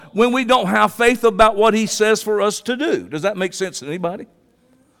when we don't have faith about what he says for us to do. Does that make sense to anybody?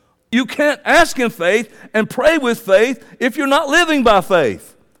 You can't ask in faith and pray with faith if you're not living by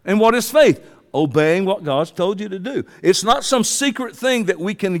faith. And what is faith? Obeying what God's told you to do. It's not some secret thing that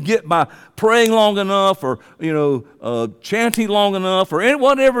we can get by praying long enough or, chanting long enough or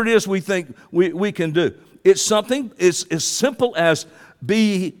whatever it is we think we can do. It's something as simple as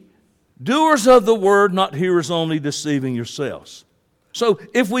be doers of the word, not hearers only, deceiving yourselves. So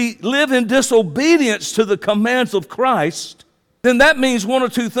if we live in disobedience to the commands of Christ, then that means one or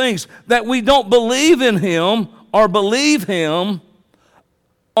two things: that we don't believe in him or believe him,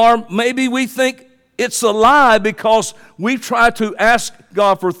 or maybe we think it's a lie because we tried to ask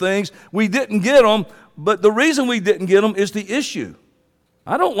God for things, we didn't get them, but the reason we didn't get them is the issue.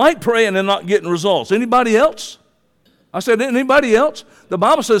 I don't like praying and not getting results. Anybody else? I said, anybody else? The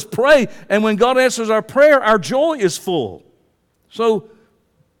Bible says pray, and when God answers our prayer, our joy is full. So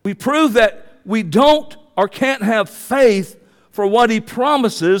we prove that we don't or can't have faith for what he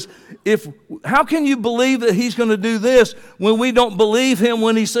promises. How can you believe that he's going to do this when we don't believe him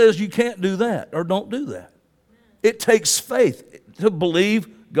when he says you can't do that or don't do that? It takes faith to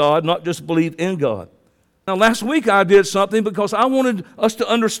believe God, not just believe in God. Now, last week I did something because I wanted us to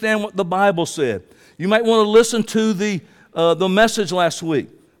understand what the Bible said. You might want to listen to the message last week,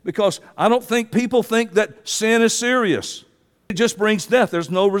 because I don't think people think that sin is serious. It just brings death. There's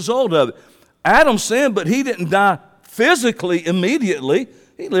no result of it. Adam sinned, but he didn't die physically immediately.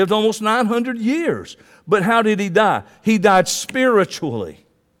 He lived almost 900 years. But how did he die? He died spiritually.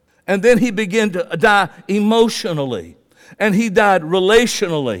 And then he began to die emotionally. And he died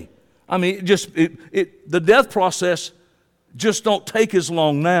relationally. I mean, the death process just don't take as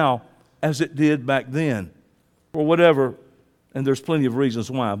long now as it did back then, or whatever, and there's plenty of reasons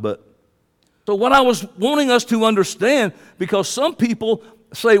why. But so what I was wanting us to understand, because some people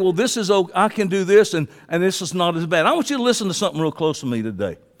say, well, I can do this, and this is not as bad. I want you to listen to something real close to me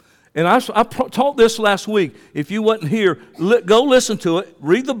today. And I taught this last week. If you wasn't here, go listen to it,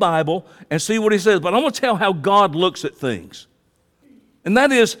 read the Bible, and see what he says. But I'm going to tell how God looks at things. And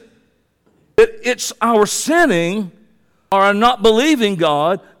that is, it's our sinning or our not believing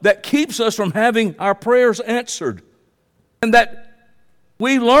God that keeps us from having our prayers answered. And that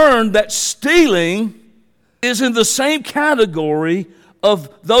we learned that stealing is in the same category of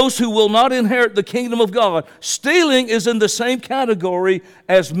those who will not inherit the kingdom of God. Stealing is in the same category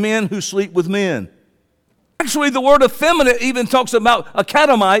as men who sleep with men. Actually, the word effeminate even talks about a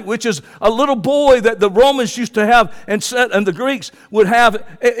catamite, which is a little boy that the Romans used to have and the Greeks would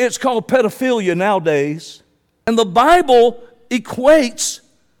have. It's called pedophilia nowadays. And the Bible equates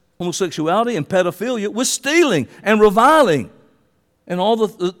homosexuality and pedophilia with stealing and reviling and all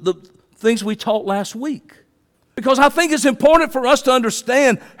the things we taught last week. Because I think it's important for us to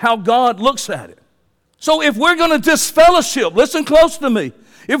understand how God looks at it. So if we're going to disfellowship, listen close to me,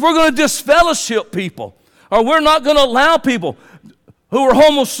 if we're going to disfellowship people, or we're not going to allow people who are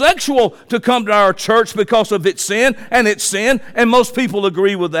homosexual to come to our church because of its sin, and most people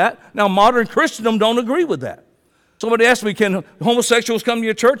agree with that. Now, modern Christendom don't agree with that. Somebody asked me, can homosexuals come to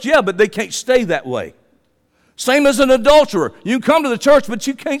your church? Yeah, but they can't stay that way. Same as an adulterer. You can come to the church, but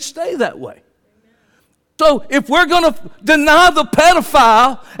you can't stay that way. So if we're going to deny the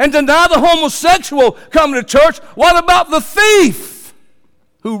pedophile and deny the homosexual coming to church, what about the thief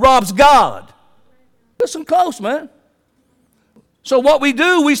who robs God? Listen close, man. So what we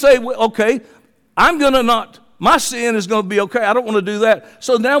do, we say, okay, my sin is going to be okay. I don't want to do that.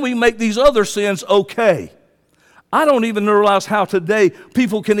 So now we make these other sins okay. I don't even realize how today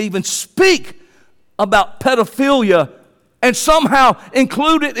people can even speak about pedophilia and somehow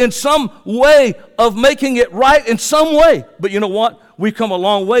include it in some way of making it right in some way. But you know what? We've come a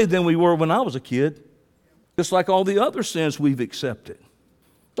long way than we were when I was a kid, just like all the other sins we've accepted.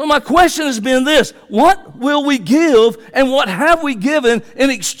 So my question has been this: what will we give and what have we given in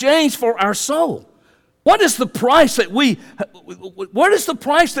exchange for our soul? What is the price that we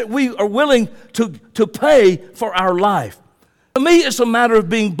are willing to pay for our life? To me, it's a matter of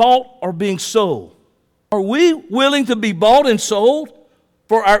being bought or being sold. Are we willing to be bought and sold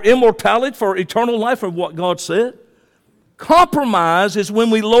for our immortality, for eternal life, for what God said? Compromise is when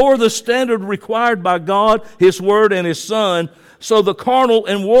we lower the standard required by God, His Word, and His Son, so the carnal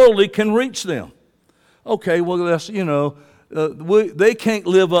and worldly can reach them. Okay, well, that's, they can't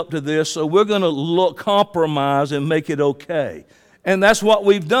live up to this, so we're going to compromise and make it okay. And that's what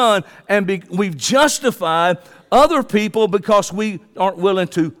we've done, and we've justified other people because we aren't willing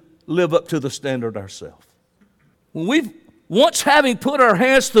to live up to the standard ourselves. When once having put our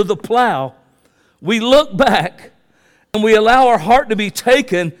hands to the plow, we look back and we allow our heart to be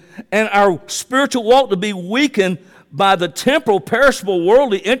taken and our spiritual walk to be weakened by the temporal, perishable,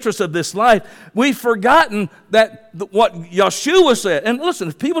 worldly interests of this life, we've forgotten that what Yeshua said. And listen,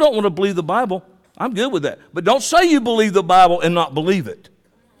 if people don't want to believe the Bible, I'm good with that. But don't say you believe the Bible and not believe it.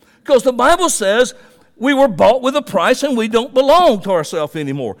 Because the Bible says we were bought with a price and we don't belong to ourselves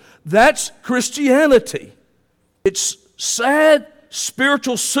anymore. That's Christianity. It's sad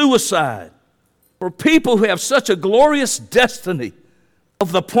spiritual suicide for people who have such a glorious destiny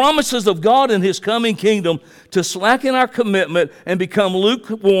of the promises of God in His coming kingdom to slacken our commitment and become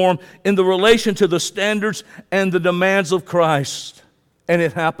lukewarm in the relation to the standards and the demands of Christ. And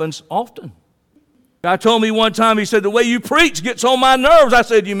it happens often. God told me one time, he said, the way you preach gets on my nerves. I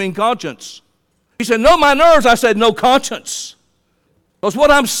said, you mean conscience? He said, no, my nerves. I said, no, conscience. Because what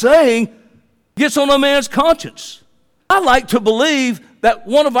I'm saying gets on a man's conscience. I like to believe that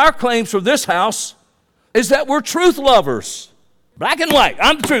one of our claims for this house is that we're truth lovers. Black and white.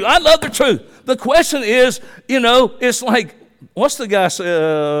 I'm the truth. I love the truth. The question is, it's like, what's the guy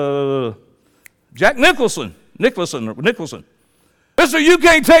say? Jack Nicholson. Mister, you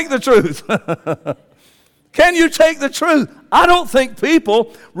can't take the truth. Can you take the truth? I don't think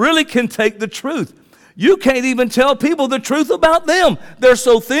people really can take the truth. You can't even tell people the truth about them. They're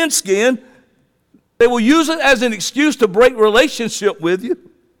so thin-skinned, they will use it as an excuse to break relationship with you.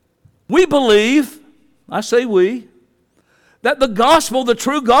 We believe, I say we, that the gospel, the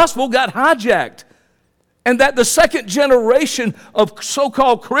true gospel, got hijacked. And that the second generation of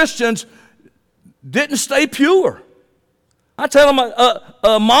so-called Christians didn't stay pure. I tell them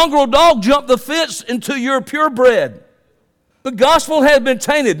a mongrel dog jumped the fence into your purebred. The gospel has been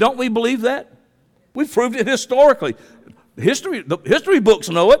tainted. Don't we believe that? We've proved it historically. The history books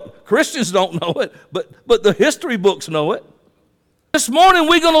know it. Christians don't know it, but the history books know it. This morning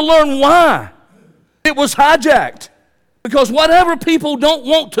we're going to learn why it was hijacked. Because whatever people don't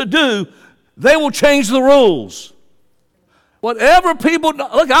want to do, they will change the rules. Whatever people,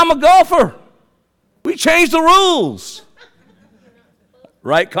 look, I'm a golfer. We change the rules.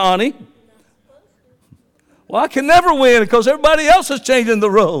 Right, Connie? Well, I can never win because everybody else is changing the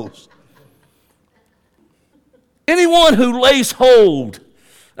rules. Anyone who lays hold,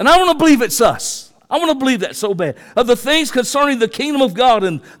 and I want to believe it's us. I want to believe that so bad. Of the things concerning the kingdom of God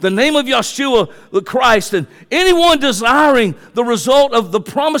and the name of Yeshua the Christ, and anyone desiring the result of the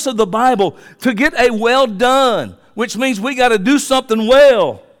promise of the Bible to get a well done, which means we got to do something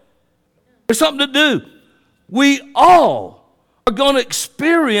well. There's something to do. We all are going to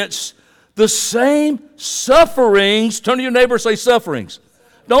experience the same sufferings. Turn to your neighbor and say sufferings.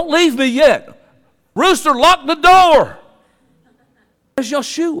 Don't leave me yet. Rooster, lock the door. There's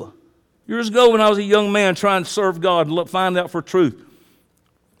Yeshua. Years ago when I was a young man trying to serve God and find out for truth,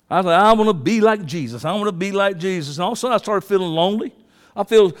 I thought, I want to be like Jesus. I want to be like Jesus. And all of a sudden I started feeling lonely. I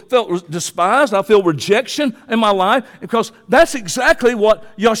felt despised. I feel rejection in my life because that's exactly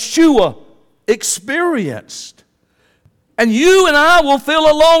what Yeshua experienced. And you and I will feel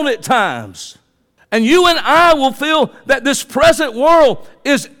alone at times. And you and I will feel that this present world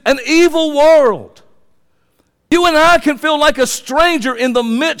is an evil world. You and I can feel like a stranger in the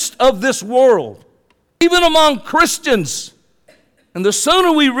midst of this world, even among Christians. And the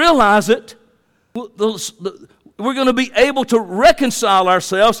sooner we realize it, we're going to be able to reconcile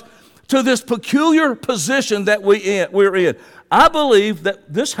ourselves to this peculiar position that we're in. I believe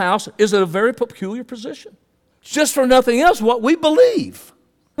that this house is in a very peculiar position. Just for nothing else, what we believe,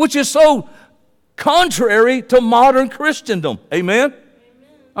 which is so contrary to modern Christendom. Amen?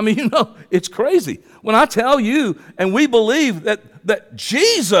 I mean, it's crazy. When I tell you, and we believe that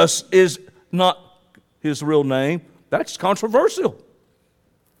Jesus is not his real name, that's controversial.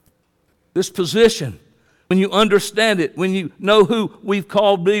 This position, when you understand it, when you know who we've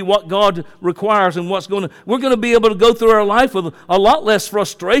called to be, what God requires and we're going to be able to go through our life with a lot less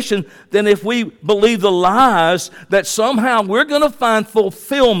frustration than if we believe the lies that somehow we're going to find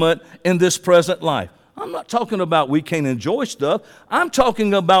fulfillment in this present life. I'm not talking about we can't enjoy stuff. I'm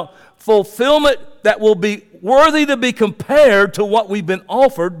talking about fulfillment that will be worthy to be compared to what we've been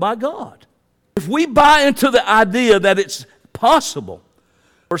offered by God. If we buy into the idea that it's possible,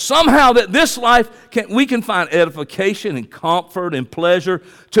 or somehow that this life we can find edification and comfort and pleasure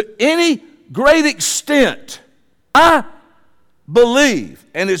to any great extent, I believe,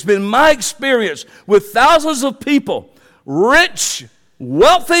 and it's been my experience with thousands of people, rich,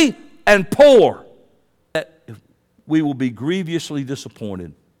 wealthy, and poor, we will be grievously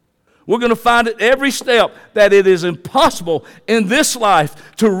disappointed. We're going to find at every step that it is impossible in this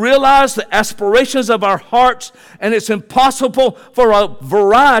life to realize the aspirations of our hearts, and it's impossible for a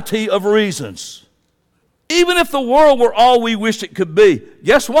variety of reasons. Even if the world were all we wish it could be,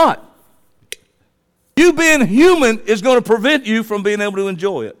 guess what? You being human is going to prevent you from being able to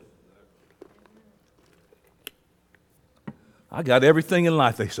enjoy it. I got everything in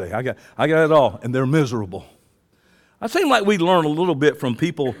life, they say. I got it all, and they're miserable. I seem like we learn a little bit from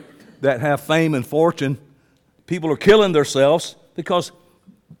people that have fame and fortune. People are killing themselves because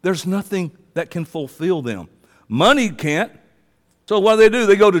there's nothing that can fulfill them. Money can't. So what do?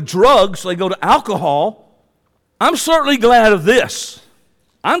 They go to drugs, they go to alcohol. I'm certainly glad of this.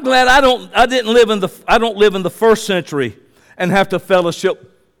 I'm glad I don't live in the first century and have to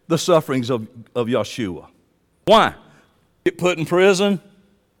fellowship the sufferings of Yeshua. Why? Get put in prison?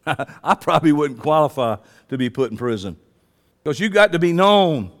 I probably wouldn't qualify to be put in prison. Because you got to be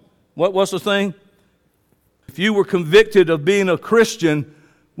known. What's the thing? If you were convicted of being a Christian,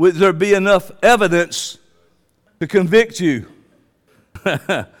 would there be enough evidence to convict you?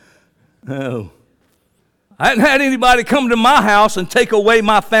 No. I hadn't had anybody come to my house and take away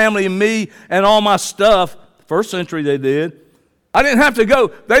my family and me and all my stuff. First century they did. I didn't have to go.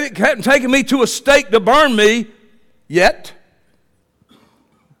 They hadn't taken me to a stake to burn me yet.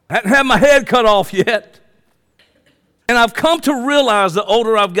 I hadn't had my head cut off yet. And I've come to realize the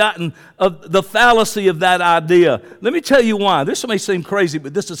older I've gotten of the fallacy of that idea. Let me tell you why. This may seem crazy,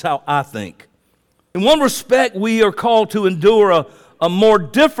 but this is how I think. In one respect, we are called to endure a more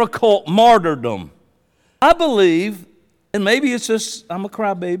difficult martyrdom. I believe, and maybe it's just I'm a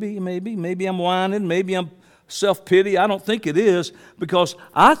crybaby, maybe I'm whining, maybe I'm self-pity. I don't think it is, because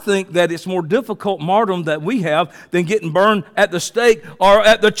I think that it's more difficult martyrdom that we have than getting burned at the stake or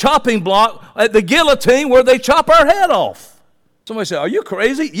at the chopping block, at the guillotine where they chop our head off. Somebody say, are you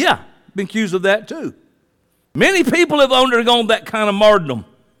crazy? Yeah, been accused of that too. Many people have undergone that kind of martyrdom.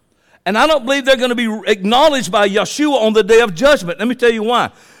 And I don't believe they're going to be acknowledged by Yeshua on the day of judgment. Let me tell you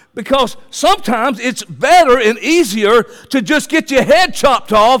why. Because sometimes it's better and easier to just get your head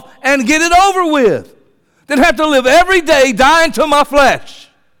chopped off and get it over with than have to live every day dying to my flesh.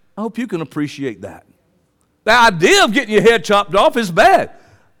 I hope you can appreciate that. The idea of getting your head chopped off is bad.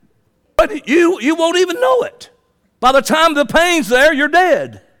 But you won't even know it. By the time the pain's there, you're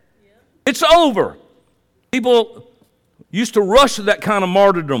dead. It's over. People used to rush to that kind of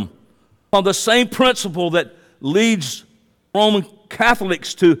martyrdom on the same principle that leads Roman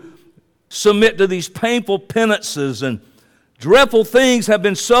Catholics to submit to these painful penances, and dreadful things have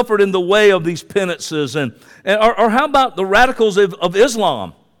been suffered in the way of these penances. Or how about the radicals of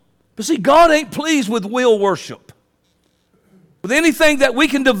Islam? But see, God ain't pleased with will worship, with anything that we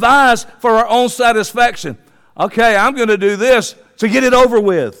can devise for our own satisfaction. Okay, I'm going to do this to get it over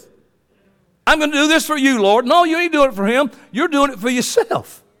with. I'm going to do this for you, Lord. No, you ain't doing it for Him. You're doing it for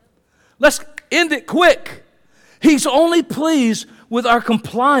yourself. Let's end it quick. He's only pleased with our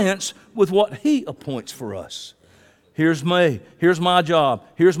compliance with what He appoints for us. Here's me. Here's my job.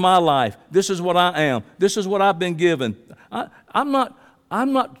 Here's my life. This is what I am. This is what I've been given. I'm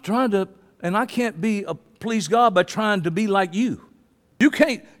not trying to, and I can't please God by trying to be like you. You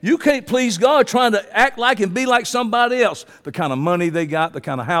can't please God trying to act like and be like somebody else. The kind of money they got, the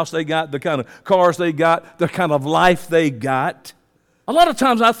kind of house they got, the kind of cars they got, the kind of life they got. A lot of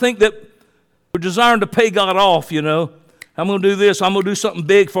times I think that we're desiring to pay God off, you know. I'm going to do this. I'm going to do something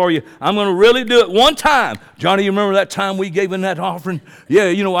big for you. I'm going to really do it one time. Johnny, you remember that time we gave in that offering? Yeah,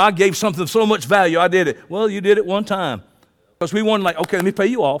 you know, I gave something of so much value. I did it. Well, you did it one time. Because we wanted okay, let me pay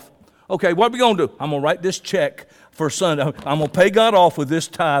you off. Okay, what are we going to do? I'm going to write this check for Sunday. I'm going to pay God off with this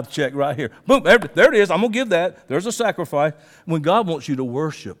tithe check right here. Boom, there it is. I'm going to give that. There's a sacrifice. When God wants you to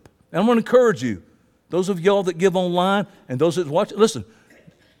worship. And I'm going to encourage you, those of y'all that give online and those that watch, listen,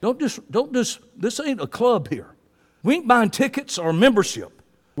 don't just, this ain't a club here. We ain't buying tickets or membership.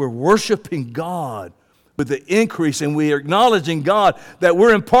 We're worshiping God with the increase, and we are acknowledging God that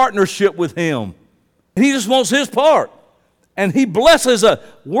we're in partnership with Him. And He just wants His part. And He blesses us.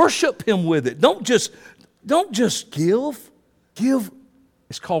 Worship Him with it. Don't just give. Give,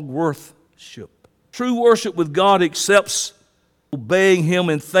 it's called worship. True worship with God accepts obeying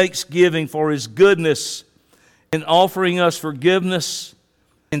Him in thanksgiving for His goodness and offering us forgiveness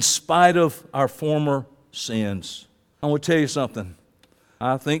in spite of our former sins. I want to tell you something.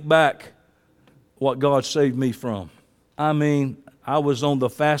 I think back what God saved me from. I mean, I was on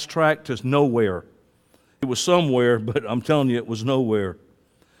the fast track to nowhere. It was somewhere, but I'm telling you, it was nowhere.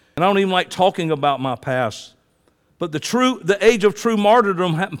 And I don't even like talking about my past. But the age of true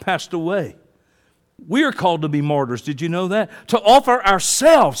martyrdom hadn't passed away. We are called to be martyrs. Did you know that? To offer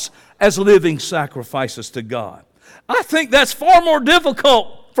ourselves as living sacrifices to God. I think that's far more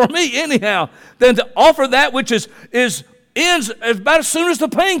difficult for me anyhow than to offer that which ends about as soon as the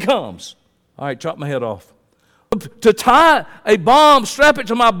pain comes. All right, chop my head off. to tie a bomb, strap it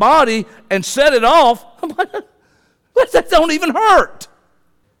to my body, and set it off, that don't even hurt.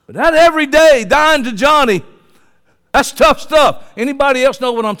 But that every day, dying to Johnny, that's tough stuff. Anybody else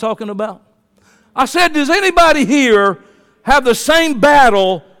know what I'm talking about? I said, does anybody here have the same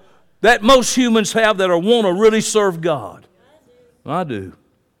battle that most humans have that want to really serve God? I do.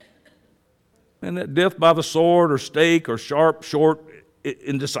 And that death by the sword or stake or sharp, short,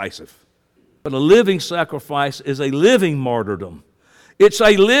 indecisive. But a living sacrifice is a living martyrdom. It's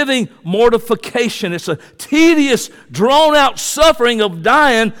a living mortification. It's a tedious, drawn-out suffering of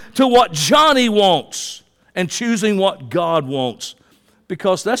dying to what Johnny wants and choosing what God wants,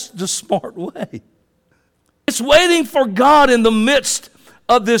 because that's the smart way. It's waiting for God in the midst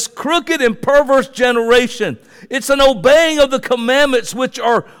of this crooked and perverse generation. It's an obeying of the commandments which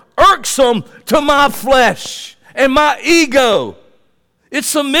are irksome to my flesh and my ego. It's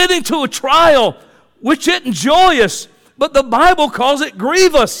submitting to a trial which isn't joyous, but the Bible calls it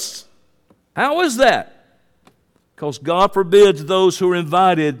grievous. How is that? Because God forbids those who are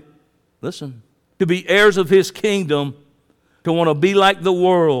invited, listen, to be heirs of His kingdom, to want to be like the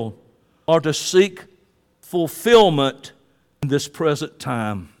world, or to seek fulfillment in this present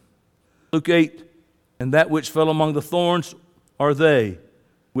time. Luke 8, and that which fell among the thorns are they,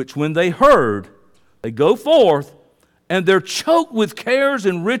 which when they heard, they go forth, and they're choked with cares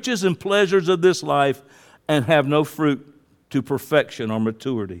and riches and pleasures of this life, and have no fruit to perfection or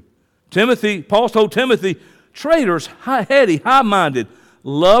maturity. Paul told Timothy, traitors, high-heady, high-minded,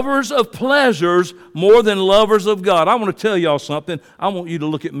 lovers of pleasures more than lovers of God. I want to tell y'all something. I want you to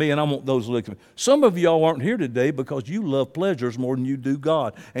look at me, and I want those to look at me. Some of y'all aren't here today because you love pleasures more than you do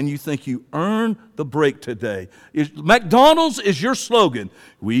God, and you think you earn the break today. McDonald's is your slogan.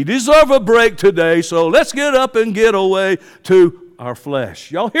 We deserve a break today, so let's get up and get away to our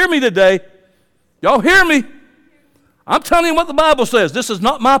flesh. Y'all hear me today? Y'all hear me? I'm telling you what the Bible says. This is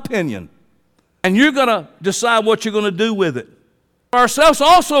not my opinion. And you're going to decide what you're going to do with it. Ourselves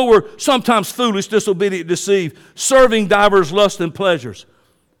also were sometimes foolish, disobedient, deceived, serving divers lusts and pleasures.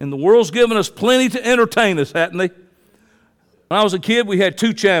 And the world's given us plenty to entertain us, hasn't they? When I was a kid, we had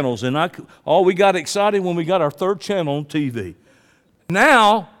 2 channels, and we got excited when we got our 3rd channel on TV.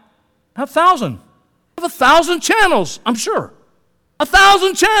 Now, I have 1,000. I have 1,000 channels, I'm sure.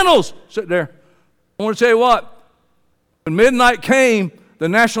 1,000 channels. Sit there. I want to tell you what. When midnight came, the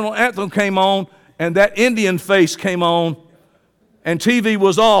national anthem came on, and that Indian face came on, and TV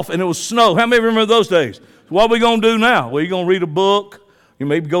was off, and it was snow. How many remember those days? So what are we going to do now? Well, you're going to read a book. You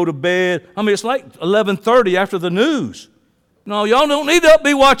maybe go to bed. I mean, it's like 11:30 after the news. No, y'all don't need to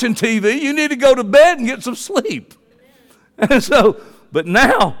be watching TV. You need to go to bed and get some sleep. And so, but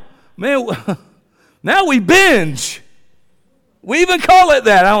now, man, now we binge. We even call it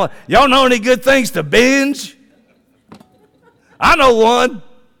that. Y'all know any good things to binge? I know one.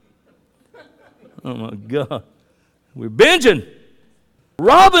 Oh, my God. We're binging.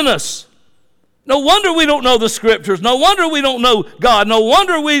 Robbing us. No wonder we don't know the Scriptures. No wonder we don't know God. No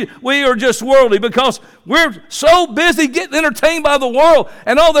wonder we are just worldly, because we're so busy getting entertained by the world,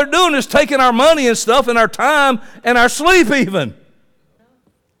 and all they're doing is taking our money and stuff and our time and our sleep even.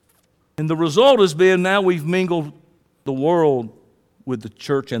 And the result has been now we've mingled the world with the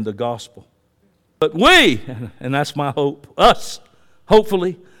church and the gospel. But we, and that's my hope, us,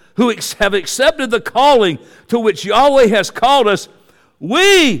 hopefully, who have accepted the calling to which Yahweh has called us,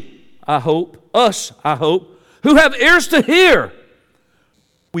 we, I hope, who have ears to hear,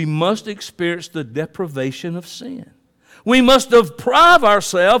 we must experience the deprivation of sin. We must deprive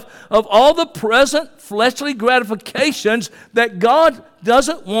ourselves of all the present fleshly gratifications that God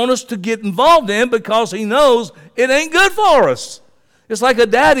doesn't want us to get involved in, because He knows it ain't good for us. It's like a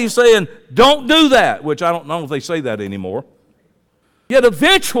daddy saying, don't do that, which I don't know if they say that anymore. Yet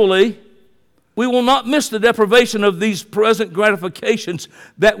eventually, we will not miss the deprivation of these present gratifications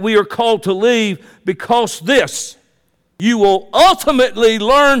that we are called to leave, because this, you will ultimately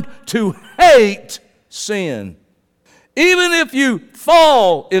learn to hate sin. Even if you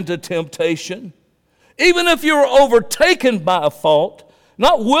fall into temptation, even if you're overtaken by a fault,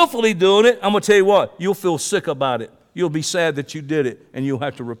 not willfully doing it, I'm going to tell you what, you'll feel sick about it. You'll be sad that you did it, and you'll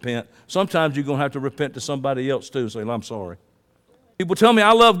have to repent. Sometimes you're going to have to repent to somebody else too, say, I'm sorry. People tell me,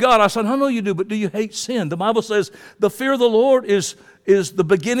 I love God. I said, I know you do, but do you hate sin? The Bible says the fear of the Lord is the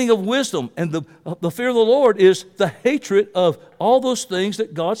beginning of wisdom, and the fear of the Lord is the hatred of all those things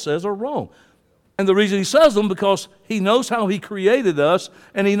that God says are wrong. And the reason He says them, because He knows how He created us,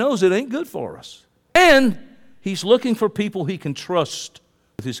 and He knows it ain't good for us. And He's looking for people He can trust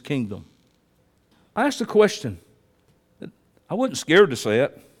with His kingdom. I asked a question. I wasn't scared to say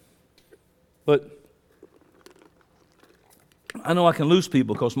it, but I know I can lose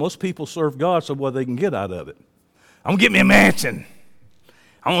people because most people serve God so what they can get out of it. I'm going to get me a mansion.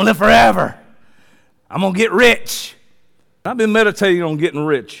 I'm going to live forever. I'm going to get rich. I've been meditating on getting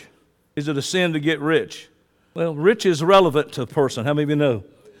rich. Is it a sin to get rich? Well, rich is relevant to a person. How many of you know?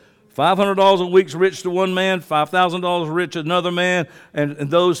 $500 a week's rich to one man, $5,000 rich to another man, and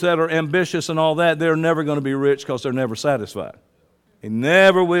those that are ambitious and all that, they're never going to be rich because they're never satisfied. They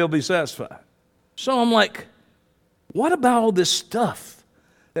never will be satisfied. So I'm like, what about all this stuff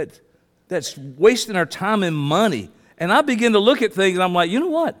that's wasting our time and money? And I begin to look at things and I'm like, you know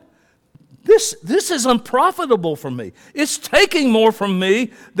what? This is unprofitable for me. It's taking more from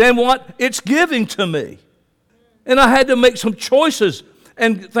me than what it's giving to me. And I had to make some choices.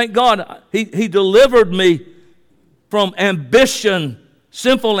 And thank God, he delivered me from ambition,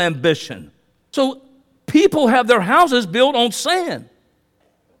 sinful ambition. So people have their houses built on sand.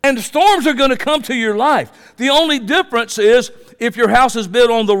 And the storms are going to come to your life. The only difference is if your house is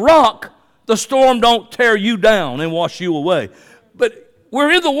built on the rock, the storm don't tear you down and wash you away. But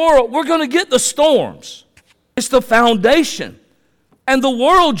we're in the world, we're going to get the storms. It's the foundation. And the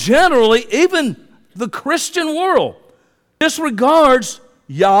world generally, even the Christian world, disregards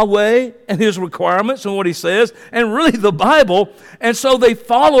Yahweh and His requirements and what He says, and really the Bible, and so they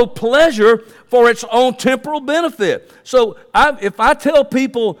follow pleasure for its own temporal benefit. So if I tell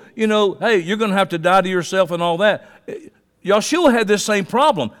people, hey, you're going to have to die to yourself and all that, Yeshua had this same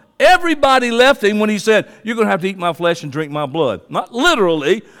problem. Everybody left Him when He said, you're going to have to eat my flesh and drink my blood. Not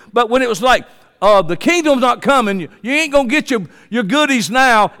literally, but when it was like, the kingdom's not coming, you ain't going to get your goodies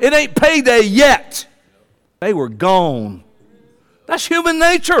now, it ain't payday yet. They were gone. That's human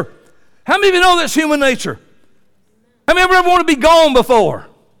nature. How many of you know that's human nature? How many of you ever want to be gone before?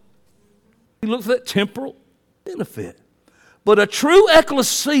 He looks at that temporal benefit. But a true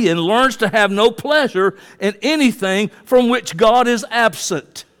ecclesian learns to have no pleasure in anything from which God is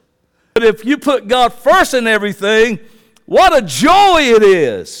absent. But if you put God first in everything, what a joy it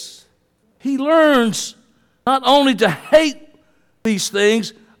is. He learns not only to hate these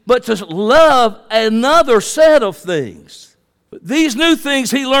things, but to love another set of things. But these new things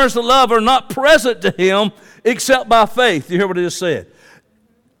he learns to love are not present to him except by faith. You hear what it just said?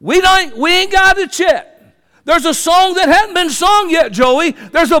 We ain't got it yet. There's a song that hasn't been sung yet, Joey.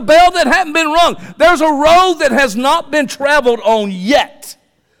 There's a bell that hasn't been rung. There's a road that has not been traveled on yet.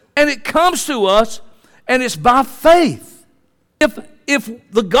 And it comes to us, and it's by faith.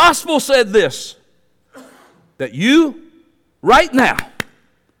 If the gospel said this, that you, right now,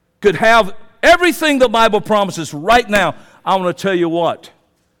 could have everything the Bible promises right now, I want to tell you what.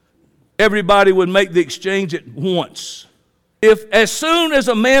 Everybody would make the exchange at once. If as soon as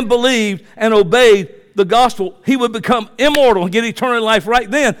a man believed and obeyed the gospel, he would become immortal and get eternal life right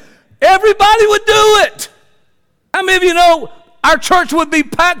then, everybody would do it. How many of you know our church would be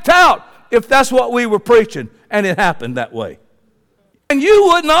packed out if that's what we were preaching, and it happened that way? And you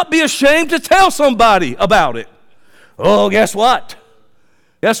would not be ashamed to tell somebody about it. Oh, guess what?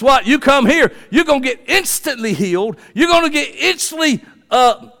 Guess what? You come here, you're going to get instantly healed. You're going to get instantly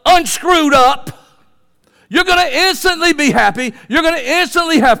unscrewed up. You're going to instantly be happy. You're going to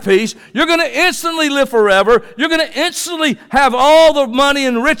instantly have peace. You're going to instantly live forever. You're going to instantly have all the money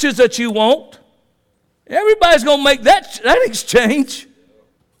and riches that you want. Everybody's going to make that exchange.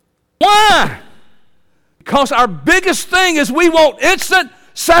 Why? Because our biggest thing is we want instant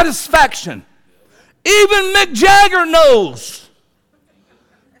satisfaction. Even Mick Jagger knows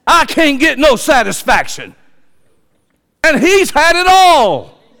I can't get no satisfaction. And he's had it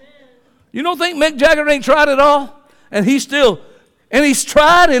all. You don't think Mick Jagger ain't tried it all? And he's tried and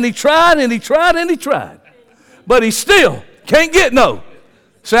he tried and he tried and he tried. But he still can't get no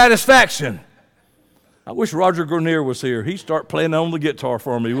satisfaction. I wish Roger Grenier was here. He'd start playing on the guitar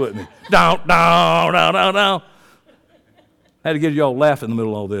for me, wouldn't he? Down, down, down, down, down. I had to get y'all laughing in the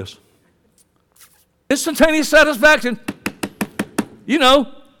middle of all this. Instantaneous satisfaction.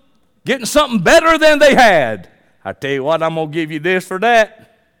 Getting something better than they had. I tell you what, I'm going to give you this for that.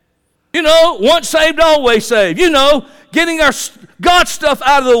 Once saved, always saved. Getting our God stuff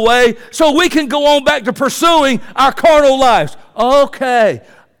out of the way so we can go on back to pursuing our carnal lives. Okay,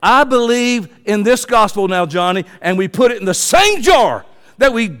 I believe in this gospel now, Johnny, and we put it in the same jar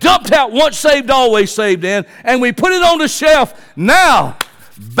that we dumped out once saved, always saved in, and we put it on the shelf. Now,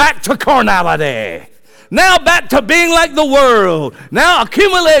 back to carnality. Now back to being like the world. Now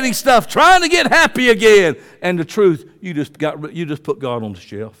accumulating stuff, trying to get happy again. And the truth, you just put God on the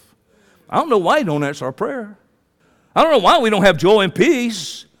shelf. I don't know why He don't answer our prayer. I don't know why we don't have joy and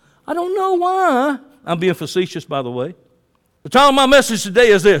peace. I don't know why. I'm being facetious, by the way. The title of my message today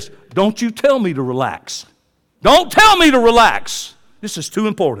is this: don't you tell me to relax. Don't tell me to relax. This is too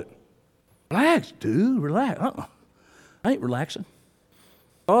important. Relax, dude, relax. I ain't relaxing.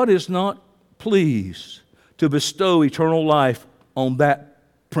 God is not pleased to bestow eternal life on that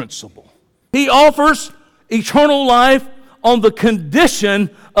principle. He offers eternal life on the condition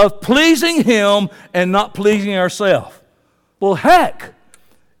of pleasing Him and not pleasing ourselves. Well, heck,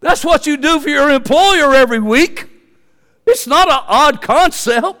 that's what you do for your employer every week. It's not an odd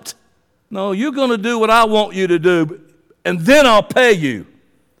concept. No, you're going to do what I want you to do, and then I'll pay you.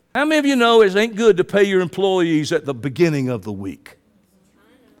 How many of you know it ain't good to pay your employees at the beginning of the week?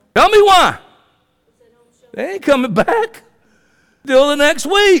 Tell me why. They ain't coming back till the next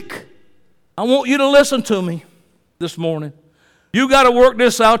week. I want you to listen to me this morning. You got to work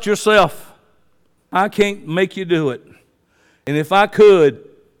this out yourself. I can't make you do it. And if I could,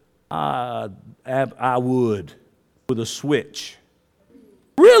 I would with a switch.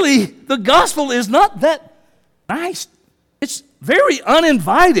 Really, the gospel is not that nice. It's very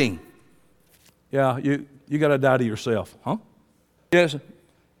uninviting. Yeah, you got to die to yourself, huh? Yes.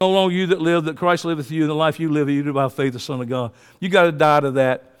 No longer you that live, that Christ liveth in you, and the life you live, you do by faith, the Son of God. You got to die to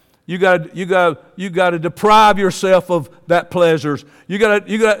that. You got to deprive yourself of that pleasures.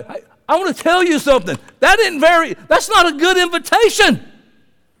 I want to tell you something. That's not a good invitation.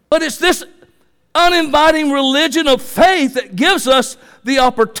 But it's this uninviting religion of faith that gives us the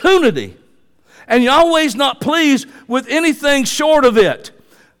opportunity. And you're always not pleased with anything short of it.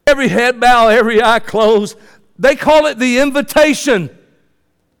 Every head bow, every eye closed. They call it the invitation.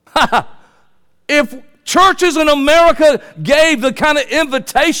 If churches in America gave the kind of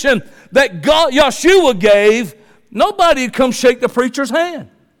invitation that Yeshua gave, nobody would come shake the preacher's hand.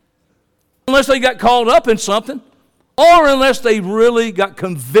 Unless they got caught up in something, or unless they really got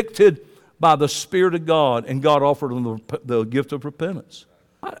convicted by the Spirit of God and God offered them the gift of repentance.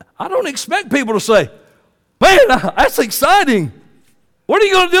 I don't expect people to say, man, that's exciting. What are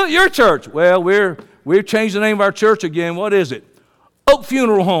you going to do at your church? Well, we've changed the name of our church again. What is it? Oak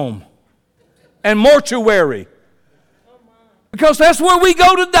Funeral Home and Mortuary. Because that's where we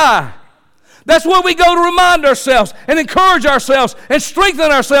go to die. That's where we go to remind ourselves and encourage ourselves and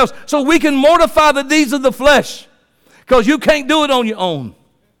strengthen ourselves so we can mortify the deeds of the flesh. Because you can't do it on your own.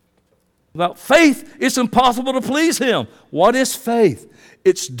 Without faith, it's impossible to please Him. What is faith?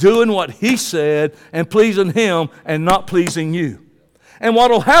 It's doing what He said and pleasing Him and not pleasing you. And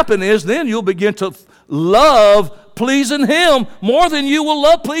what will happen is then you'll begin to love pleasing Him more than you will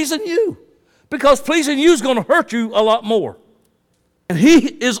love pleasing you. Because pleasing you is going to hurt you a lot more. And He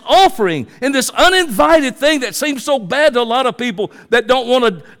is offering in this uninvited thing that seems so bad to a lot of people that don't want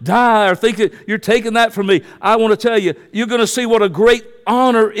to die or think that you're taking that from me. I want to tell you, you're going to see what a great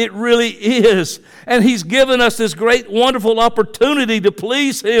honor it really is. And He's given us this great, wonderful opportunity to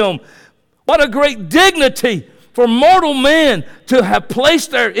please Him. What a great dignity for mortal men to have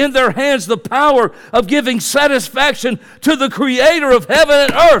placed in their hands the power of giving satisfaction to the Creator of heaven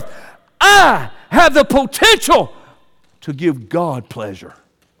and earth. I have the potential to give God pleasure.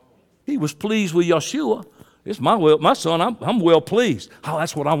 He was pleased with Yeshua. It's my son, I'm well pleased. Oh,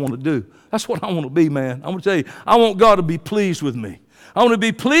 that's what I want to do. That's what I want to be, man. I'm going to tell you, I want God to be pleased with me. I want to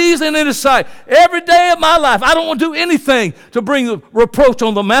be pleased and in His sight every day of my life. I don't want to do anything to bring reproach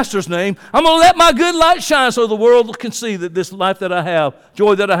on the Master's name. I'm going to let my good light shine so the world can see that this life that I have,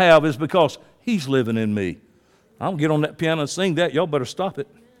 joy that I have, is because He's living in me. I'll get on that piano and sing that. Y'all better stop it.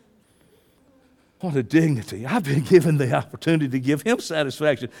 What a dignity. I've been given the opportunity to give Him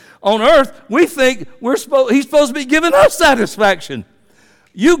satisfaction. On earth, we think He's supposed to be giving us satisfaction.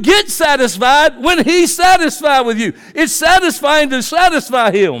 You get satisfied when He's satisfied with you. It's satisfying to satisfy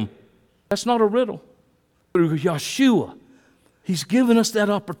Him. That's not a riddle. Through Yeshua, He's given us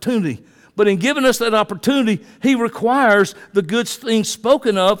that opportunity. But in giving us that opportunity, He requires the good things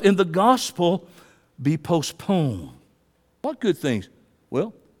spoken of in the gospel be postponed. What good things?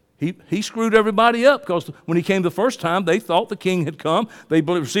 Well, He screwed everybody up because when He came the first time, they thought the king had come. They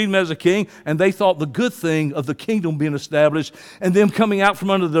received Him as a king, and they thought the good thing of the kingdom being established and them coming out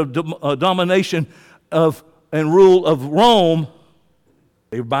from under the domination and rule of Rome,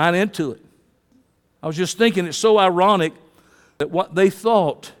 they were buying into it. I was just thinking it's so ironic that what they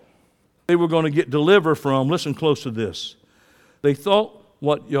thought they were going to get delivered from, listen close to this. They thought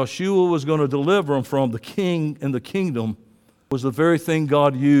what Yeshua was going to deliver them from, the king and the kingdom, was the very thing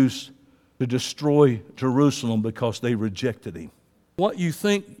God used to destroy Jerusalem because they rejected Him. What you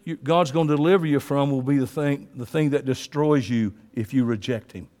think God's going to deliver you from will be the thing that destroys you if you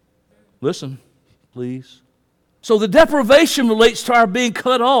reject Him. Listen, please. So the deprivation relates to our being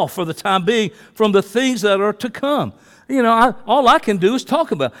cut off for the time being from the things that are to come. You know, all I can do is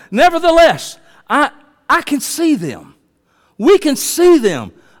talk about. Nevertheless, I I can see them. We can see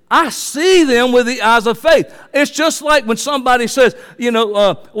them. I see them with the eyes of faith. It's just like when somebody says,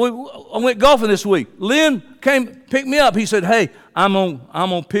 I went golfing this week. Lynn came, picked me up. He said, hey, I'm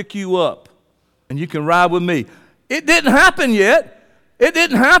gonna pick you up, and you can ride with me. It didn't happen yet. It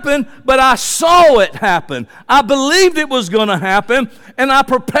didn't happen, but I saw it happen. I believed it was going to happen, and I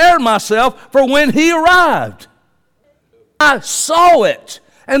prepared myself for when he arrived. I saw it.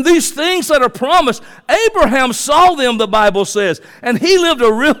 And these things that are promised, Abraham saw them, the Bible says, and he lived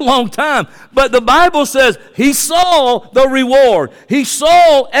a real long time. But the Bible says he saw the reward. He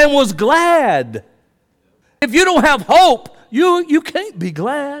saw and was glad. If you don't have hope, you can't be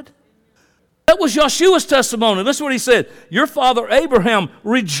glad. That was Joshua's testimony. Listen what he said. Your father Abraham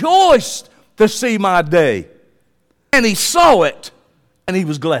rejoiced to see my day. And he saw it, and he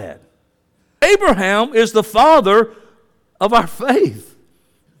was glad. Abraham is the father of our faith.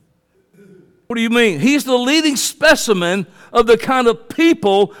 What do you mean? He's the leading specimen of the kind of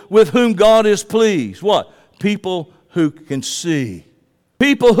people with whom God is pleased. What? People who can see.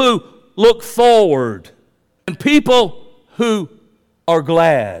 People who look forward. And people who are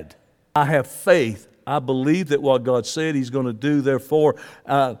glad. I have faith. I believe that what God said He's going to do. Therefore,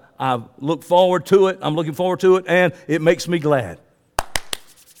 I look forward to it. I'm looking forward to it, and it makes me glad.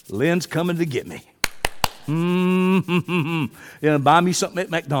 Lynn's coming to get me. Buy me something at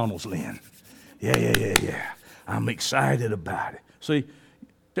McDonald's, Lynn. Yeah. I'm excited about it. See,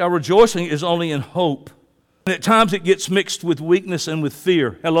 our rejoicing is only in hope. And at times it gets mixed with weakness and with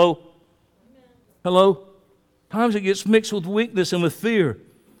fear. Hello? Hello? Times it gets mixed with weakness and with fear.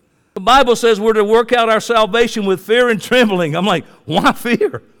 The Bible says we're to work out our salvation with fear and trembling. I'm like, why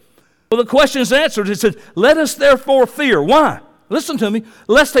fear? Well, the question is answered. It said, let us therefore fear. Why? Listen to me.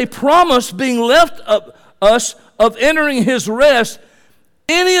 Lest a promise being left of us of entering His rest,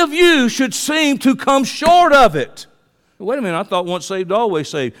 any of you should seem to come short of it. Wait a minute, I thought once saved, always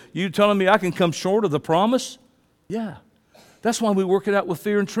saved. You telling me I can come short of the promise? Yeah. That's why we work it out with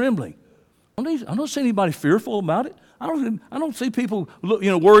fear and trembling. I don't see anybody fearful about it. I don't see people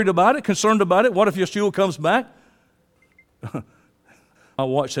worried about it, concerned about it. What if Yeshua comes back? My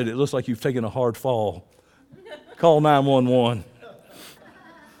watch said it looks like you've taken a hard fall. Call 911.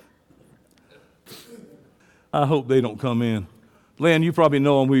 I hope they don't come in. Lynn, you probably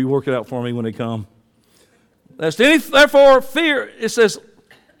know them. Will you work it out for me when they come? Therefore, fear, it says,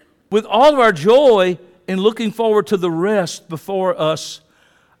 with all of our joy in looking forward to the rest before us,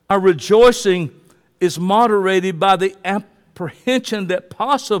 our rejoicing is moderated by the apprehension that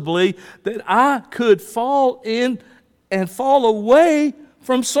possibly that I could fall in and fall away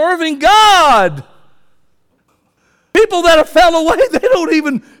from serving God. People that have fell away, they don't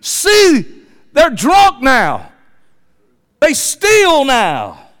even see. They're drunk now. They steal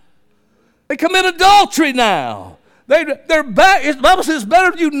now. They commit adultery now. They're back. The Bible says it's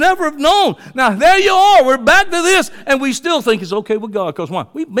better if you never have known. Now, there you are. We're back to this, and we still think it's okay with God. Because why?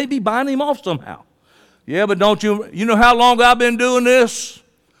 We may be buying Him off somehow. Yeah, but don't you know how long I've been doing this?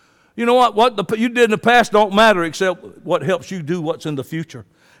 You know what you did in the past don't matter except what helps you do what's in the future.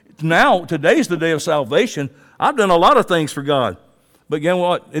 Now, today's the day of salvation. I've done a lot of things for God. But again,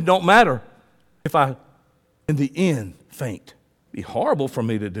 what? It don't matter if I, in the end, faint. It'd be horrible for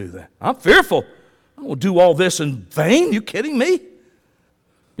me to do that. I'm fearful. I won't do all this in vain. You kidding me?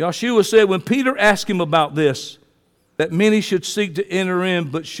 Joshua said when Peter asked him about this, that many should seek to enter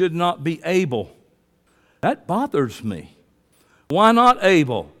in but should not be able. That bothers me. Why not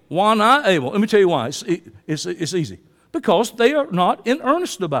able? Why not able? Let me tell you why. It's easy. Because they are not in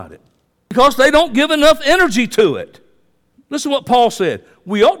earnest about it. Because they don't give enough energy to it. Listen to what Paul said.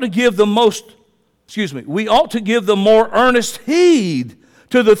 We ought to give the more earnest heed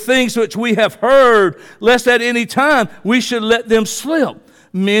to the things which we have heard, lest at any time we should let them slip.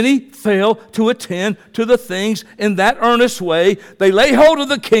 Many fail to attend to the things in that earnest way. They lay hold of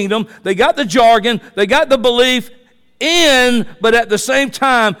the kingdom. They got the jargon. They got the belief but at the same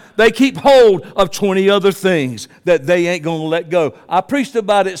time, they keep hold of 20 other things that they ain't going to let go. I preached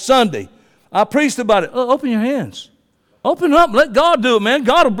about it Sunday. Open your hands. Open up. Let God do it, man.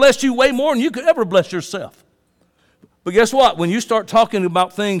 God will bless you way more than you could ever bless yourself. But guess what? When you start talking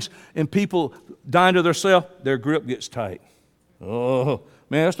about things and people dying to themselves, their grip gets tight. Oh,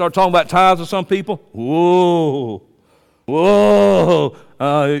 man, I start talking about tithes to some people. Whoa. What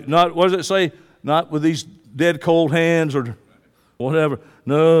does it say? Not with these dead cold hands or whatever.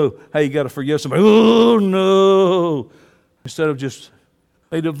 No. Hey, you got to forgive somebody. Oh, no. Instead of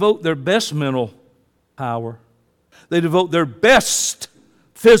they devote their best mental power. They devote their best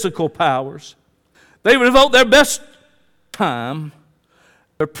physical powers. They devote their best time,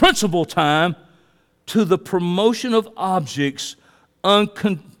 their principal time, to the promotion of objects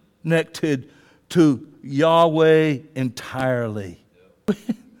unconnected to Yahweh entirely.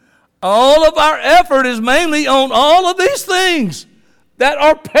 All of our effort is mainly on all of these things that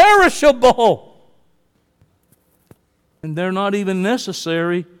are perishable. And they're not even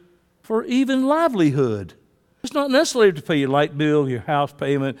necessary for even livelihood. It's not necessary to pay your light bill, your house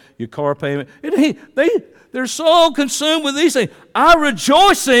payment, your car payment. They're so consumed with these things. Our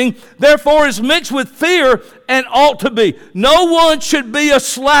rejoicing, therefore, is mixed with fear and ought to be. No one should be a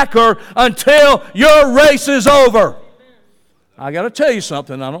slacker until your race is over. I got to tell you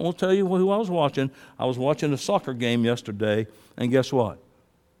something. I don't want to tell you who I was watching. I was watching a soccer game yesterday, and guess what?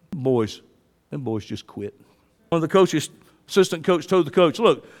 Them boys just quit. One of the coaches, assistant coach, told the coach,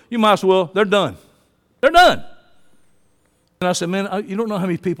 look, you might as well, they're done. They're done. And I said, man, you don't know how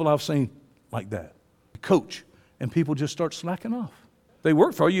many people I've seen like that. Coach, and people just start slacking off. They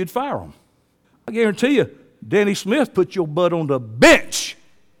work for you, you'd fire them. I guarantee you, Danny Smith put your butt on the bench.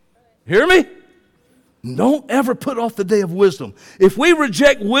 Hear me? Don't ever put off the day of wisdom. If we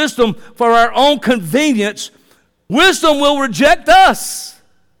reject wisdom for our own convenience, wisdom will reject us.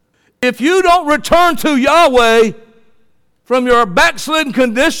 If you don't return to Yahweh from your backslidden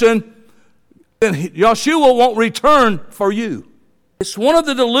condition, then Yeshua won't return for you. It's one of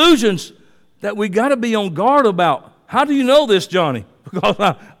the delusions that we got to be on guard about. How do you know this, Johnny? Because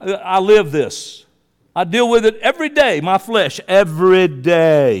I live this. I deal with it every day, my flesh, every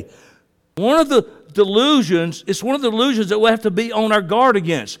day. It's one of the delusions that we have to be on our guard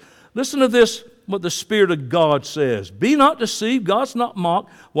against. Listen to this, what the Spirit of God says. Be not deceived, God's not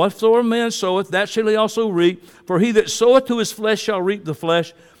mocked. Whatsoever a man soweth, that shall he also reap. For he that soweth to his flesh shall reap the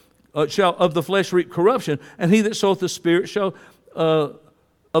flesh, shall of the flesh reap corruption, and he that soweth the Spirit shall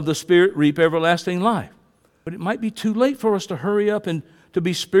of the Spirit reap everlasting life. But it might be too late for us to hurry up and to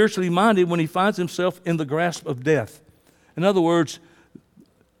be spiritually minded when he finds himself in the grasp of death. In other words,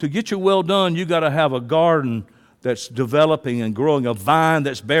 to get your well done, you got to have a garden that's developing and growing, a vine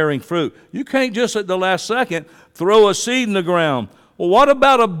that's bearing fruit. You can't just at the last second throw a seed in the ground. Well, what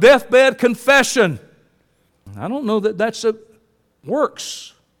about a deathbed confession? I don't know that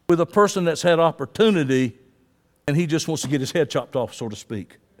works with a person that's had opportunity and he just wants to get his head chopped off, so to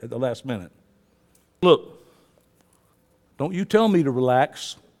speak, at the last minute. Look, don't you tell me to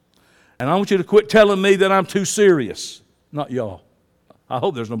relax. And I want you to quit telling me that I'm too serious. Not y'all. I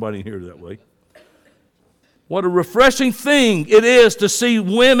hope there's nobody in here that way. What a refreshing thing it is to see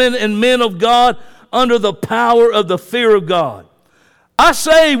women and men of God under the power of the fear of God. I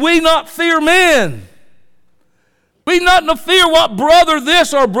say we not fear men. We not fear what brother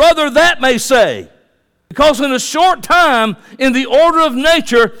this or brother that may say. Because in a short time, in the order of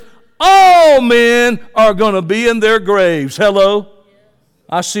nature, all men are going to be in their graves. Hello?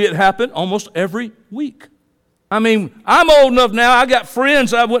 I see it happen almost every week. I mean, I'm old enough now, I got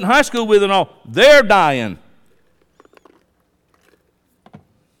friends I went to high school with and all. They're dying.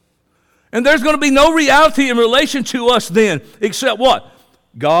 And there's going to be no reality in relation to us then, except what?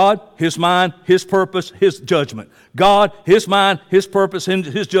 God, His mind, His purpose, His judgment. God, His mind, His purpose, and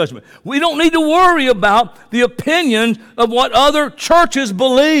His judgment. We don't need to worry about the opinions of what other churches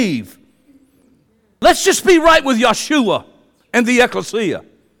believe. Let's just be right with Yeshua and the ecclesia.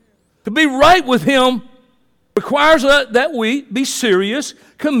 To be right with Him requires that we be serious,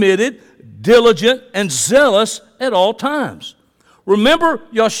 committed, diligent, and zealous at all times. Remember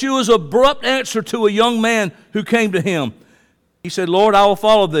Yeshua's abrupt answer to a young man who came to Him. He said, Lord, I will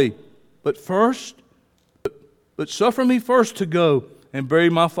follow Thee, but suffer me first to go and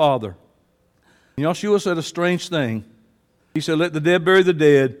bury my father. And Yeshua said a strange thing. He said, let the dead bury the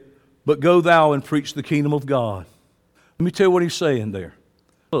dead, but go thou and preach the kingdom of God. Let me tell you what He's saying there.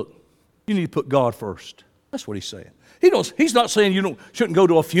 Look, you need to put God first. That's what He's saying. He's not saying you shouldn't go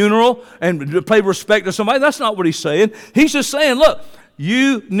to a funeral and pay respect to somebody. That's not what He's saying. He's just saying, look,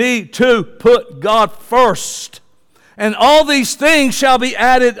 you need to put God first. And all these things shall be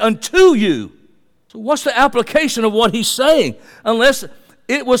added unto you. So what's the application of what He's saying? Unless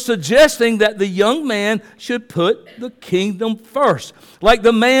it was suggesting that the young man should put the kingdom first. Like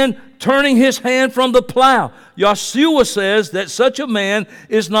the man turning his hand from the plow. Yeshua says that such a man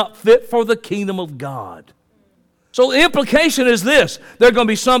is not fit for the kingdom of God. So the implication is this. There are going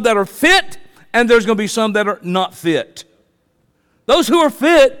to be some that are fit, and there's going to be some that are not fit. Those who are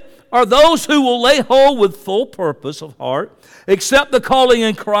fit are those who will lay hold with full purpose of heart, accept the calling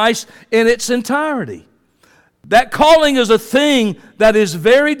in Christ in its entirety. That calling is a thing that is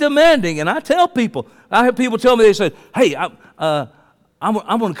very demanding. And I have people tell me, they said, hey,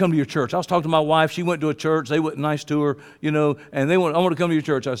 I'm going to come to your church. I was talking to my wife. She went to a church. They went nice to her, and I want to come to your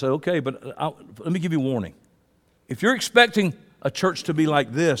church. I said, okay, but let me give you a warning. If you're expecting a church to be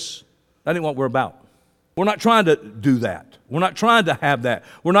like this, that ain't what we're about. We're not trying to do that. We're not trying to have that.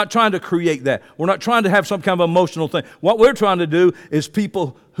 We're not trying to create that. We're not trying to have some kind of emotional thing. What we're trying to do is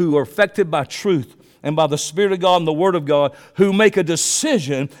people who are affected by truth and by the Spirit of God and the Word of God, who make a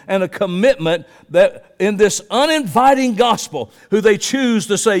decision and a commitment that in this uninviting gospel, who they choose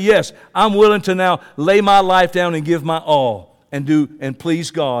to say, yes, I'm willing to now lay my life down and give my all and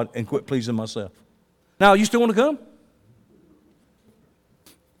please God and quit pleasing myself. Now, you still want to come?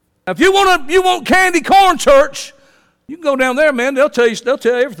 Now, if you want candy corn church, you can go down there, man. They'll tell you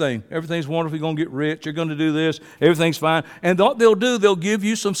everything. Everything's wonderful. You're going to get rich. You're going to do this. Everything's fine. And what they'll give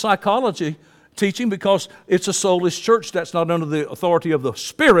you some psychology teaching, because it's a soulless church that's not under the authority of the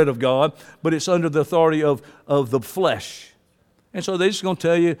Spirit of God, but it's under the authority of the flesh. And so they're just going to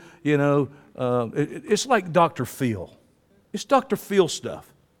tell you, it's like Dr. Phil. It's Dr. Phil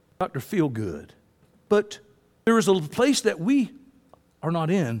stuff. Dr. Feel good. But there is a place that we are not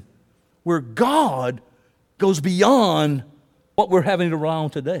in where God goes beyond what we're having to rely on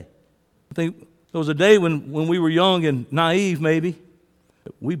today. I think there was a day when we were young and naive, maybe,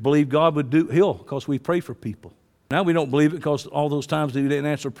 we believed God would heal because we pray for people. Now we don't believe it because all those times that He didn't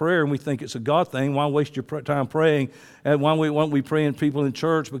answer prayer and we think it's a God thing. Why waste your time praying? And why won't we praying people in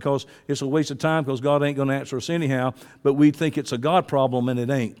church because it's a waste of time because God ain't going to answer us anyhow, but we think it's a God problem and it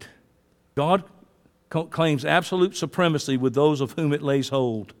ain't. God claims absolute supremacy with those of whom it lays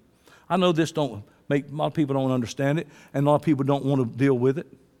hold. I know this a lot of people don't understand it, and a lot of people don't want to deal with it.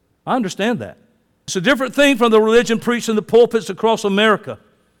 I understand that. It's a different thing from the religion preached in the pulpits across America.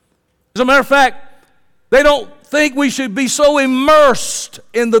 As a matter of fact, they don't think we should be so immersed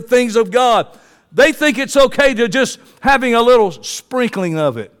in the things of God. They think it's okay to just having a little sprinkling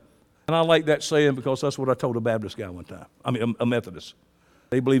of it. And I like that saying because that's what I told a Baptist guy one time. A Methodist.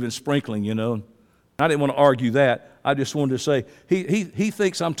 They believe in sprinkling, I didn't want to argue that. I just wanted to say, he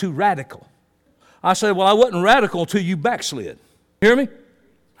thinks I'm too radical. I said, well, I wasn't radical until you backslid. Hear me?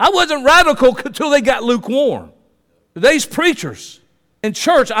 I wasn't radical until they got lukewarm. Today's preachers in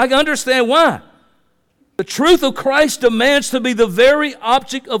church, I understand why. The truth of Christ demands to be the very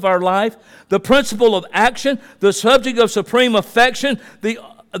object of our life, the principle of action, the subject of supreme affection,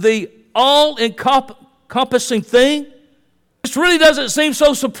 the all-encompassing thing. This really doesn't seem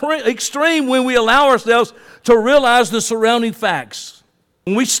so extreme when we allow ourselves to realize the surrounding facts.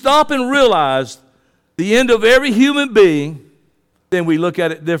 When we stop and realize the end of every human being, then we look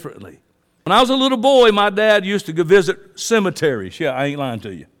at it differently. When I was a little boy, my dad used to go visit cemeteries. Yeah, I ain't lying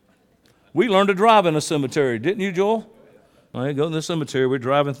to you. We learned to drive in a cemetery, didn't you, Joel? All right, go to the cemetery. We're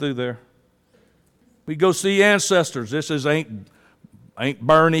driving through there. We go see ancestors. This is Aunt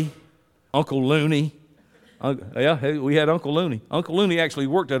Bernie, Uncle Looney. We had Uncle Looney. Uncle Looney actually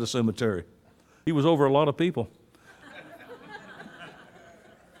worked at a cemetery. He was over a lot of people.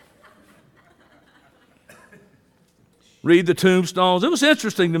 Read the tombstones. It was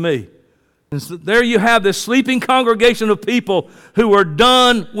interesting to me. And so there you have this sleeping congregation of people who are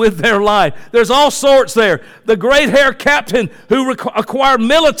done with their life. There's all sorts there. The great-haired captain who acquired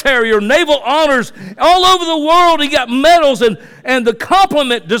military or naval honors all over the world. He got medals and the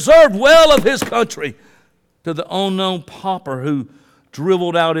compliment deserved well of his country. To the unknown pauper who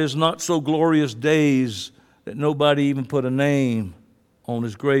dribbled out his not-so-glorious days that nobody even put a name on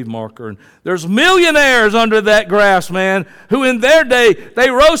his grave marker. And there's millionaires under that grass, man, who in their day, they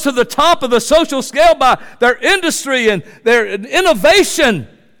rose to the top of the social scale by their industry and their innovation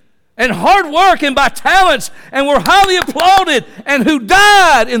and hard work and by talents, and were highly applauded, and who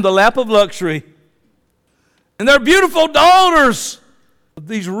died in the lap of luxury. And their beautiful daughters,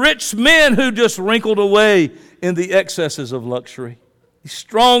 these rich men who just wrinkled away in the excesses of luxury. These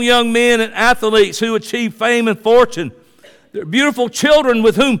strong young men and athletes who achieved fame and fortune. Their beautiful children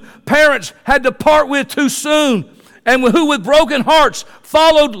with whom parents had to part with too soon, and who with broken hearts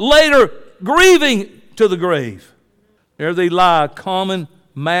followed later, grieving to the grave. There they lie, a common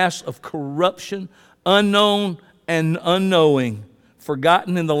mass of corruption, unknown and unknowing,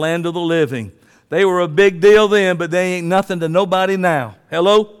 forgotten in the land of the living. They were a big deal then, but they ain't nothing to nobody now.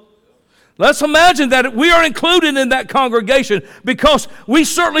 Hello? Let's imagine that we are included in that congregation, because we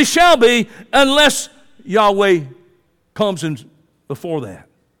certainly shall be unless Yahweh comes in before that.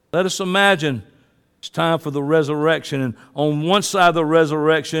 Let us imagine it's time for the resurrection, and on one side of the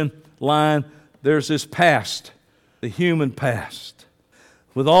resurrection line, there's this past, the human past,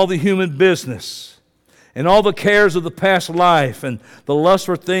 with all the human business and all the cares of the past life and the lust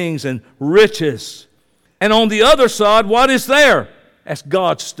for things and riches. And on the other side, what is there? That's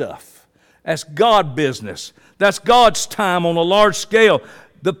God's stuff. That's God business. That's God's time on a large scale.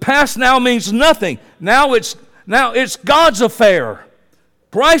 The past now means nothing. Now it's God's affair.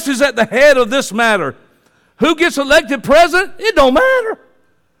 Christ is at the head of this matter. Who gets elected president? It don't matter.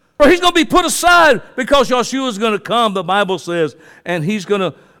 Or he's going to be put aside because Yeshua is going to come, the Bible says, and he's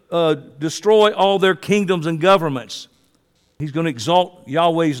going to destroy all their kingdoms and governments. He's going to exalt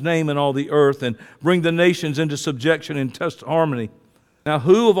Yahweh's name in all the earth and bring the nations into subjection and just harmony. Now,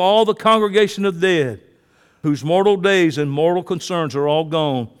 who of all the congregation of dead, whose mortal days and mortal concerns are all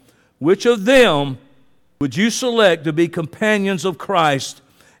gone, which of them would you select to be companions of Christ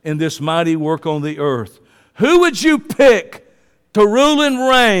in this mighty work on the earth? Who would you pick to rule and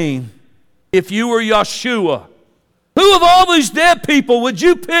reign if you were Yeshua? Who of all these dead people would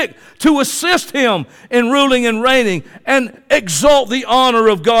you pick to assist him in ruling and reigning and exalt the honor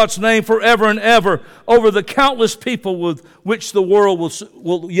of God's name forever and ever over the countless people with which the world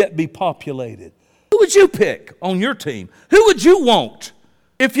will yet be populated? Who would you pick on your team? Who would you want?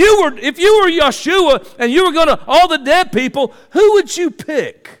 If you were Yeshua and you were going to all the dead people, who would you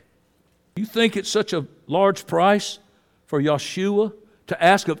pick? You think it's such a large price for Yeshua to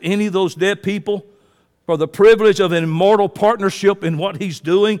ask of any of those dead people for the privilege of an immortal partnership in what he's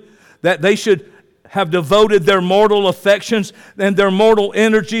doing, that they should have devoted their mortal affections and their mortal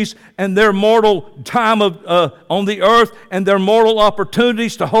energies and their mortal time on the earth and their mortal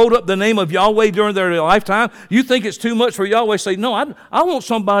opportunities to hold up the name of Yahweh during their lifetime? You think it's too much for Yahweh to say, no, I want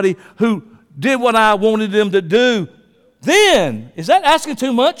somebody who did what I wanted them to do. Then, is that asking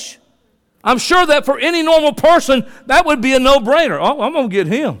too much? I'm sure that for any normal person, that would be a no-brainer. Oh, I'm going to get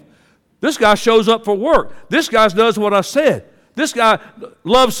him. This guy shows up for work. This guy does what I said. This guy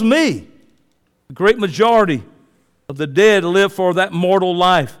loves me. The great majority of the dead live for that mortal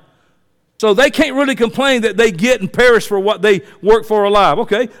life. So they can't really complain that they get and perish for what they work for alive.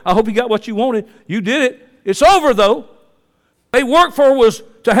 Okay, I hope you got what you wanted. You did it. It's over, though. They worked for was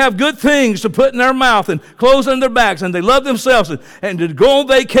to have good things to put in their mouth and clothes on their backs, and they love themselves and to go on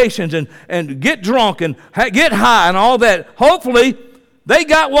vacations and get drunk and get high and all that. Hopefully, they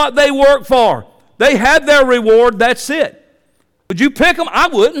got what they worked for. They had their reward. That's it. Would you pick them? I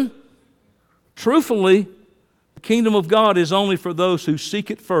wouldn't. Truthfully, the kingdom of God is only for those who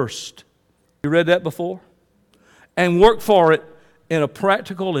seek it first. You read that before? And work for it in a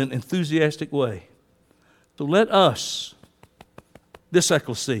practical and enthusiastic way. So let us, this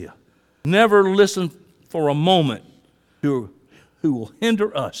ecclesia, never listen for a moment who will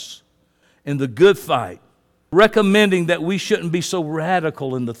hinder us in the good fight, recommending that we shouldn't be so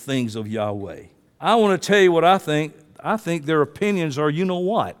radical in the things of Yahweh. I want to tell you what I think. I think their opinions are you know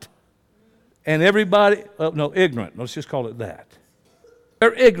what. And everybody, ignorant. Let's just call it that.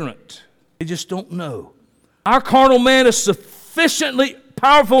 They're ignorant. They just don't know. Our carnal man is sufficiently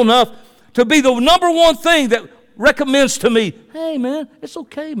powerful enough to be the number one thing that recommends to me, hey, man, it's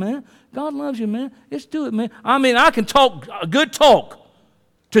okay, man. God loves you, man. Let's do it, man. I mean, I can talk a good talk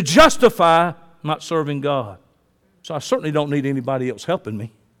to justify not serving God. So I certainly don't need anybody else helping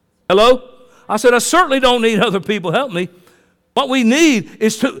me. Hello? I said I certainly don't need other people helping me. What we need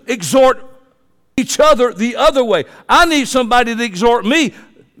is to exhort each other the other way. I need somebody to exhort me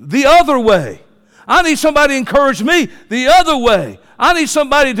the other way. I need somebody to encourage me the other way. I need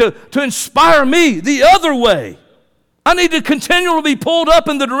somebody to inspire me the other way. I need to continually be pulled up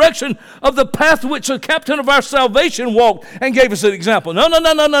in the direction of the path which the captain of our salvation walked and gave us an example. No,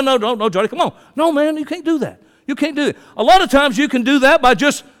 Johnny, come on. No, man, you can't do that. You can't do it. A lot of times you can do that by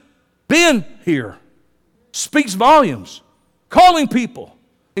just being here. Speaks volumes. Calling people.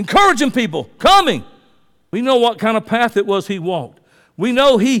 Encouraging people. Coming. We know what kind of path it was he walked. We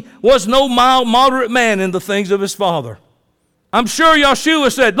know he was no mild, moderate man in the things of his Father. I'm sure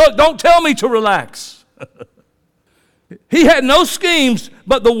Yeshua said, look, don't tell me to relax. He had no schemes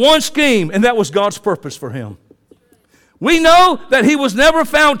but the one scheme, and that was God's purpose for him. We know that he was never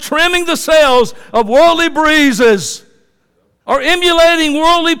found trimming the sails of worldly breezes or emulating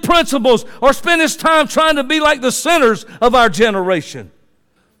worldly principles or spend his time trying to be like the sinners of our generation.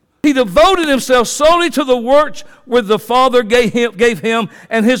 He devoted himself solely to the work where the Father gave him,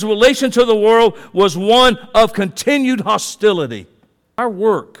 and his relation to the world was one of continued hostility. Our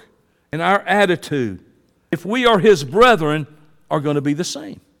work and our attitude, if we are his brethren, are going to be the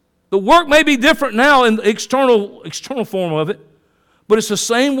same. The work may be different now in the external form of it, but it's the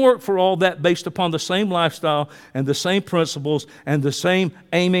same work for all that based upon the same lifestyle and the same principles and the same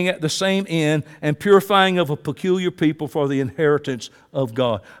aiming at the same end and purifying of a peculiar people for the inheritance of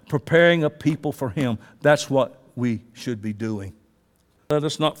God, preparing a people for him. That's what we should be doing. Let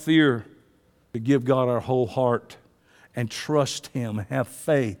us not fear to give God our whole heart and trust Him, have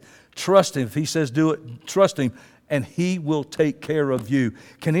faith. Trust Him. If He says do it, trust Him, and He will take care of you.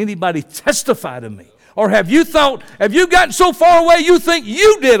 Can anybody testify to me? Or have you gotten so far away you think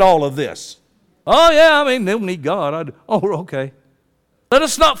you did all of this? Oh yeah, I mean, they don't need God. Okay. Let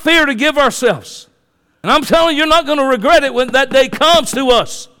us not fear to give ourselves. And I'm telling you, you're not going to regret it when that day comes to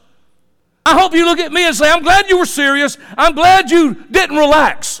us. I hope you look at me and say, I'm glad you were serious. I'm glad you didn't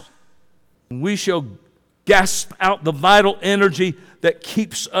relax. We shall gasp out the vital energy that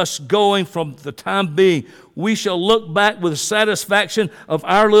keeps us going from the time being. We shall look back with satisfaction of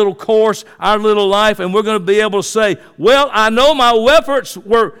our little course, our little life, and we're going to be able to say, well, I know my efforts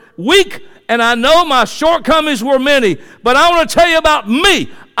were weak, and I know my shortcomings were many, but I want to tell you about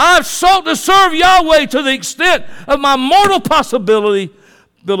me. I've sought to serve Yahweh to the extent of my mortal possibilities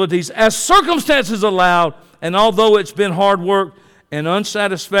as circumstances allowed, and although it's been hard work and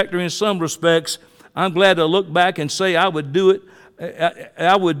unsatisfactory in some respects, I'm glad to look back and say I would do it.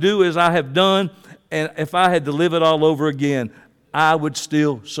 I would do as I have done, and if I had to live it all over again, I would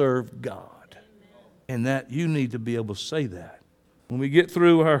still serve God. And that you need to be able to say that. When we get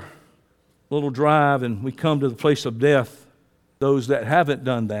through our little drive and we come to the place of death, those that haven't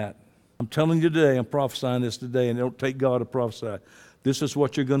done that, I'm telling you today, I'm prophesying this today, and it don't take God to prophesy. This is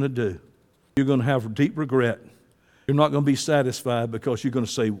what you're going to do. You're going to have deep regret. You're not going to be satisfied because you're going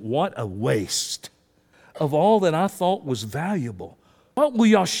to say, what a waste of all that I thought was valuable. What will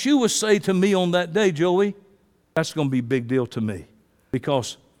Yeshua say to me on that day, Joey? That's going to be a big deal to me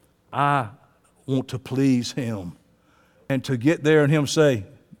because I want to please Him. And to get there and Him say,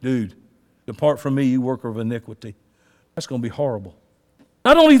 dude, depart from me, you worker of iniquity. That's going to be horrible.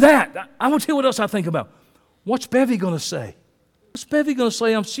 Not only that, I want to tell you what else I think about. What's Bevy going to say? What's Bevy going to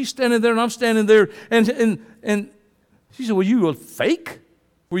say? She's standing there and I'm standing there. And she said, were you a fake?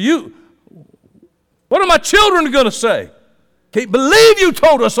 Were you? What are my children going to say? Can't believe you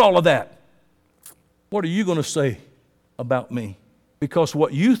told us all of that. What are you going to say about me? Because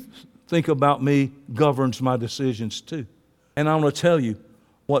what you think about me governs my decisions too. And I want to tell you,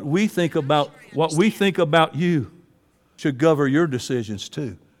 what we think about you should govern your decisions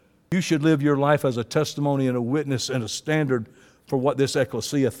too. You should live your life as a testimony and a witness and a standard for what this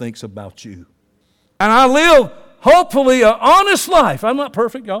ecclesia thinks about you. And I live, hopefully, an honest life. I'm not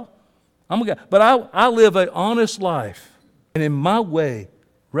perfect, y'all. I'm a guy, but I live an honest life, and in my way,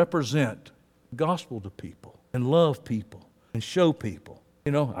 represent the gospel to people and love people and show people.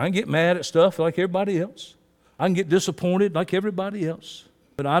 You know, I can get mad at stuff like everybody else. I can get disappointed like everybody else.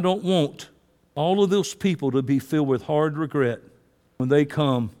 But I don't want all of those people to be filled with hard regret when they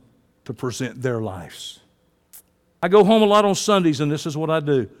come to present their lives. I go home a lot on Sundays, and this is what I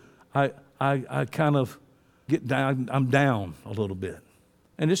do. I kind of get down. I'm down a little bit.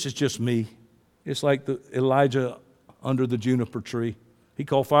 And this is just me. It's like the Elijah under the juniper tree. He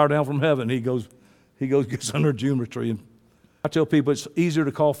called fire down from heaven. He goes, gets under a juniper tree. And I tell people it's easier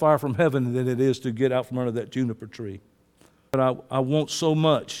to call fire from heaven than it is to get out from under that juniper tree. But I want so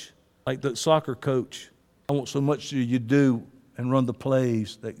much, like the soccer coach, I want so much you do and run the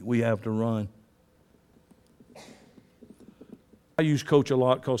plays that we have to run. I use Coach a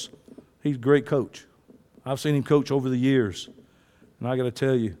lot because he's a great coach. I've seen him coach over the years. And I got to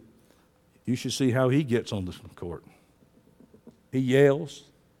tell you, you should see how he gets on the court. He yells.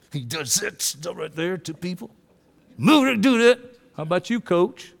 He does that stuff right there to people. Move it, do that. How about you,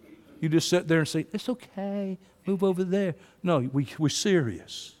 Coach? You just sit there and say, it's okay. Move over there. No, we're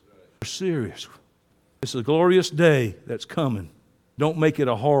serious. We're serious. It's a glorious day that's coming. Don't make it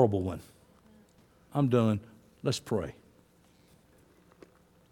a horrible one. I'm done. Let's pray.